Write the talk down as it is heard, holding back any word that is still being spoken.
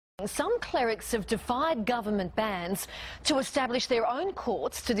Some clerics have defied government bans to establish their own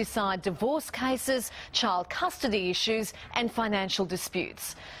courts to decide divorce cases, child custody issues and financial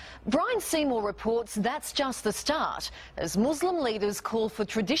disputes. Brian Seymour reports that's just the start, as Muslim leaders call for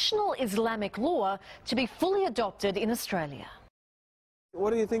traditional Islamic law to be fully adopted in Australia.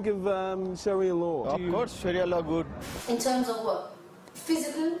 What do you think of Sharia law? Of course, Sharia law good. In terms of what?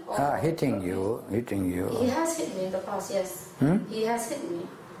 Physical? Or Hitting you. He has hit me in the past, yes. He has hit me.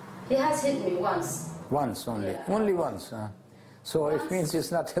 He has hit me once. Once only? Yeah. Only once? So Once. it means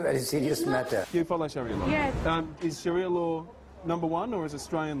it's not a very serious matter. You follow Sharia law? Yes. Is Sharia law number one or is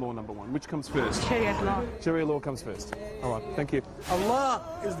Australian law number one? Which comes first? Sharia law. Sharia law comes first. All right, thank you.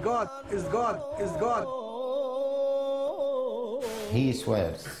 Allah is God, is God, is God. He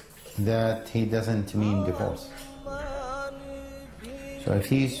swears that he doesn't mean divorce. So if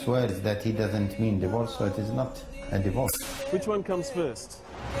he swears that he doesn't mean divorce, so it is not a divorce. Which one comes first?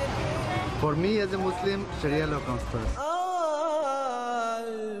 For me as a Muslim, Sharia law comes first.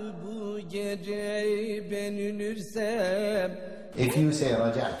 If you say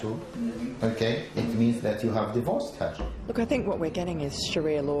raja'tu, okay, it means that you have divorced her. Look, I think what we're getting is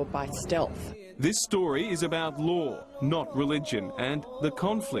Sharia law by stealth. This story is about law, not religion, and the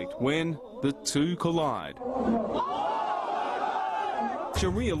conflict when the two collide.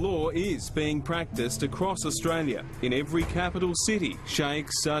 Sharia law is being practiced across Australia. In every capital city,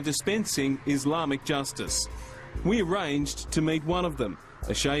 sheikhs are dispensing Islamic justice. We arranged to meet one of them,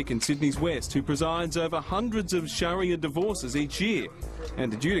 a sheikh in Sydney's West who presides over hundreds of Sharia divorces each year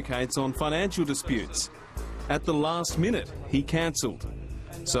and adjudicates on financial disputes. At the last minute, he cancelled.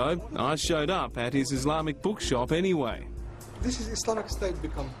 So I showed up at his Islamic bookshop anyway. This is Islamic State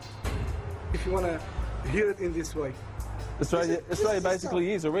become, if you want to hear it in this way. Australia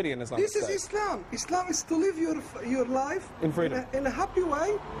basically is already an Islamic state. This is Islam. Islam is to live your life in freedom, in a happy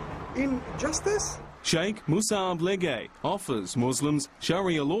way, in justice. Sheikh Musab Legay offers Muslims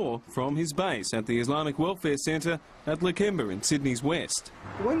Sharia law from his base at the Islamic Welfare Centre at Lakemba in Sydney's West.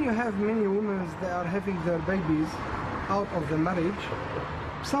 When you have many women that are having their babies out of the marriage,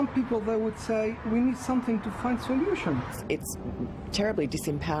 some people, they would say, we need something to find solutions. It's terribly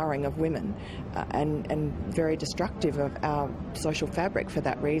disempowering of women and very destructive of our social fabric for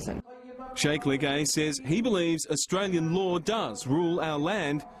that reason. Sheikh Legay says he believes Australian law does rule our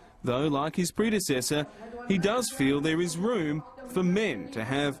land, though, like his predecessor, he does feel there is room for men to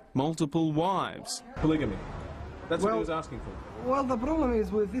have multiple wives. Polygamy. That's what he was asking for. Well, the problem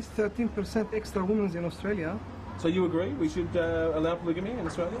is with this 13% extra women in Australia. So you agree we should allow polygamy in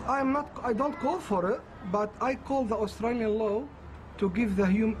Australia? I don't call for it, but I call the Australian law to give the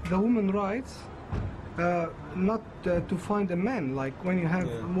woman rights, not to find a man. Like when you have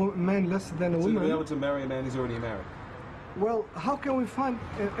men less than a woman. So you'll be able to marry a man who's already married. Well, how can we find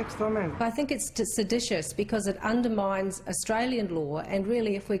extra men? I think it's seditious because it undermines Australian law, and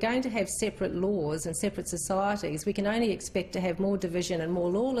really if we're going to have separate laws and separate societies, we can only expect to have more division and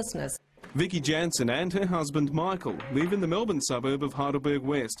more lawlessness. Vicky Jansen and her husband Michael live in the Melbourne suburb of Heidelberg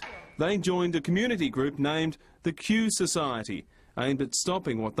West. They joined a community group named the Q Society, aimed at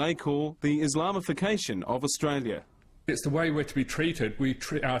stopping what they call the Islamification of Australia. It's the way we're to be treated. We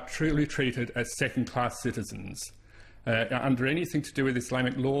are truly treated as second-class citizens. Under anything to do with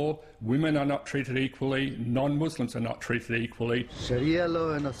Islamic law, women are not treated equally, non-Muslims are not treated equally. Sharia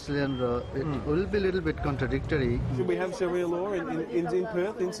law and Australian law, it will be a little bit contradictory. Should we have Sharia law in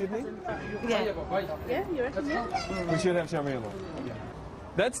Perth, in Sydney? Yeah. Yeah, you reckon that? We should have Sharia law.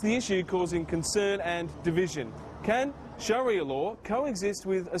 That's the issue causing concern and division. Can Sharia law coexist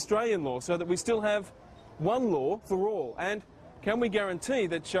with Australian law so that we still have one law for all? And can we guarantee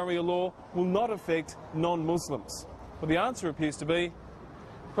that Sharia law will not affect non-Muslims? Well, the answer appears to be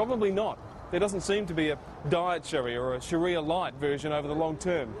probably not. There doesn't seem to be a diet Sharia or a Sharia light version over the long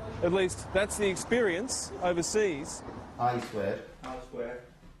term. At least that's the experience overseas. I swear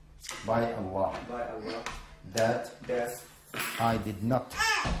by Allah that I did not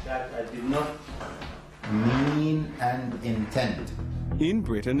mean and intend. In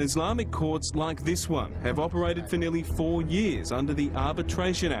Britain, Islamic courts like this one have operated for nearly 4 years under the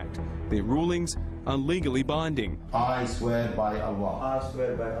Arbitration Act. Their rulings are legally binding. I swear by Allah. I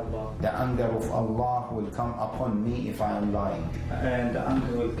swear by Allah. The anger of Allah will come upon me if I am lying. And the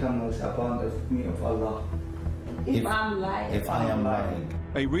anger will come upon me of Allah. If I am lying.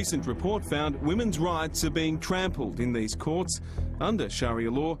 A recent report found women's rights are being trampled in these courts. Under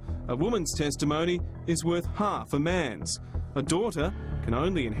Sharia law, a woman's testimony is worth half a man's. A daughter can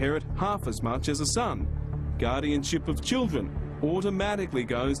only inherit half as much as a son. Guardianship of children automatically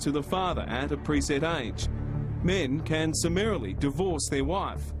goes to the father at a preset age. Men can summarily divorce their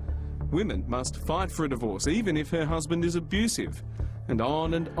wife. Women must fight for a divorce, even if her husband is abusive. And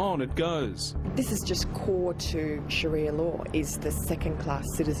on it goes. This is just core to Sharia law, is the second-class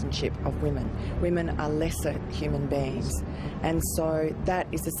citizenship of women. Women are lesser human beings, and so that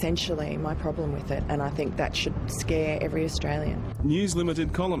is essentially my problem with it, and I think that should scare every Australian. News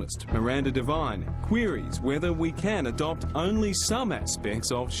Limited columnist Miranda Devine queries whether we can adopt only some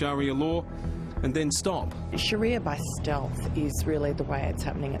aspects of Sharia law and then stop. Sharia by stealth is really the way it's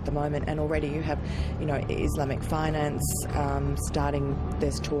happening at the moment, and already you have, Islamic finance starting.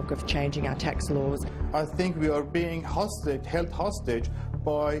 There's talk of changing our tax laws. I think we are being held hostage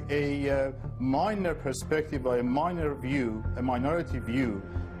by a minor perspective, by a minor view, a minority view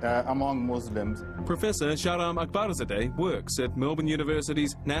among Muslims. Professor Sharam Akbarzadeh works at Melbourne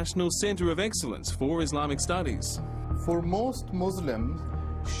University's National Centre of Excellence for Islamic Studies. For most Muslims,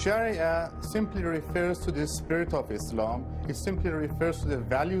 Sharia simply refers to the spirit of Islam. It simply refers to the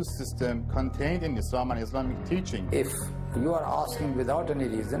value system contained in Islam and Islamic teaching. If you are asking without any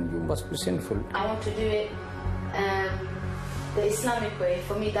reason, you must be sinful. I want to do it the Islamic way.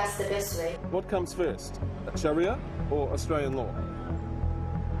 For me, that's the best way. What comes first, Sharia or Australian law?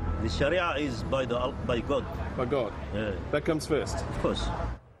 The Sharia is by God. By God? Yeah. That comes first? Of course.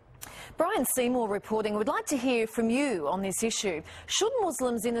 Brian Seymour reporting. We'd like to hear from you on this issue. Should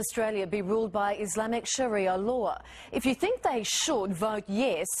Muslims in Australia be ruled by Islamic Sharia law? If you think they should, vote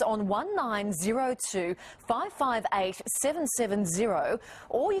yes on 1902 558 770,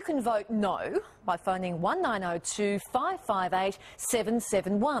 or you can vote no by phoning 1902 558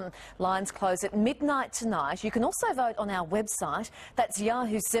 771. Lines close at midnight tonight. You can also vote on our website. That's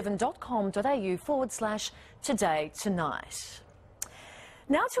yahoo7.com.au/today tonight.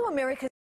 Now to America's